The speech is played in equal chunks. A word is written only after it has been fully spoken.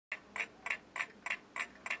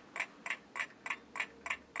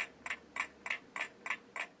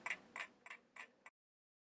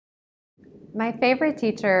My favorite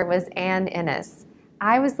teacher was Ennis.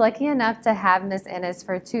 I was lucky enough to have Miss Ennis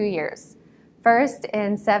for 2 years. First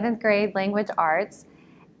in 7th grade language arts,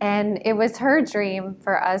 and it was her dream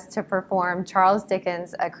for us to perform Charles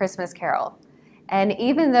Dickens' A Christmas Carol. And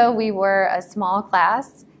even though we were a small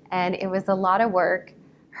class and it was a lot of work,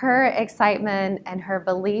 her excitement and her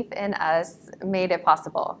belief in us made it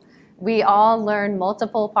possible. We all learned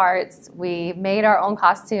multiple parts. We made our own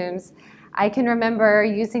costumes. I can remember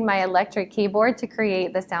using my electric keyboard to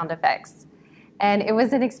create the sound effects. And it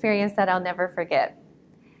was an experience that I'll never forget.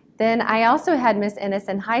 Then I also had Miss Ennis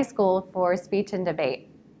in high school for speech and debate.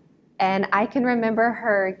 And I can remember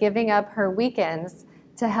her giving up her weekends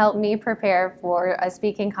to help me prepare for a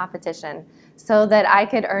speaking competition so that I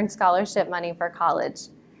could earn scholarship money for college.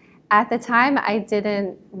 At the time, I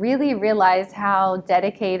didn't really realize how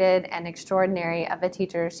dedicated and extraordinary of a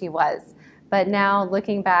teacher she was. But now,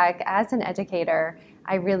 looking back as an educator,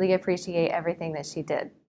 I really appreciate everything that she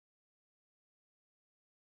did.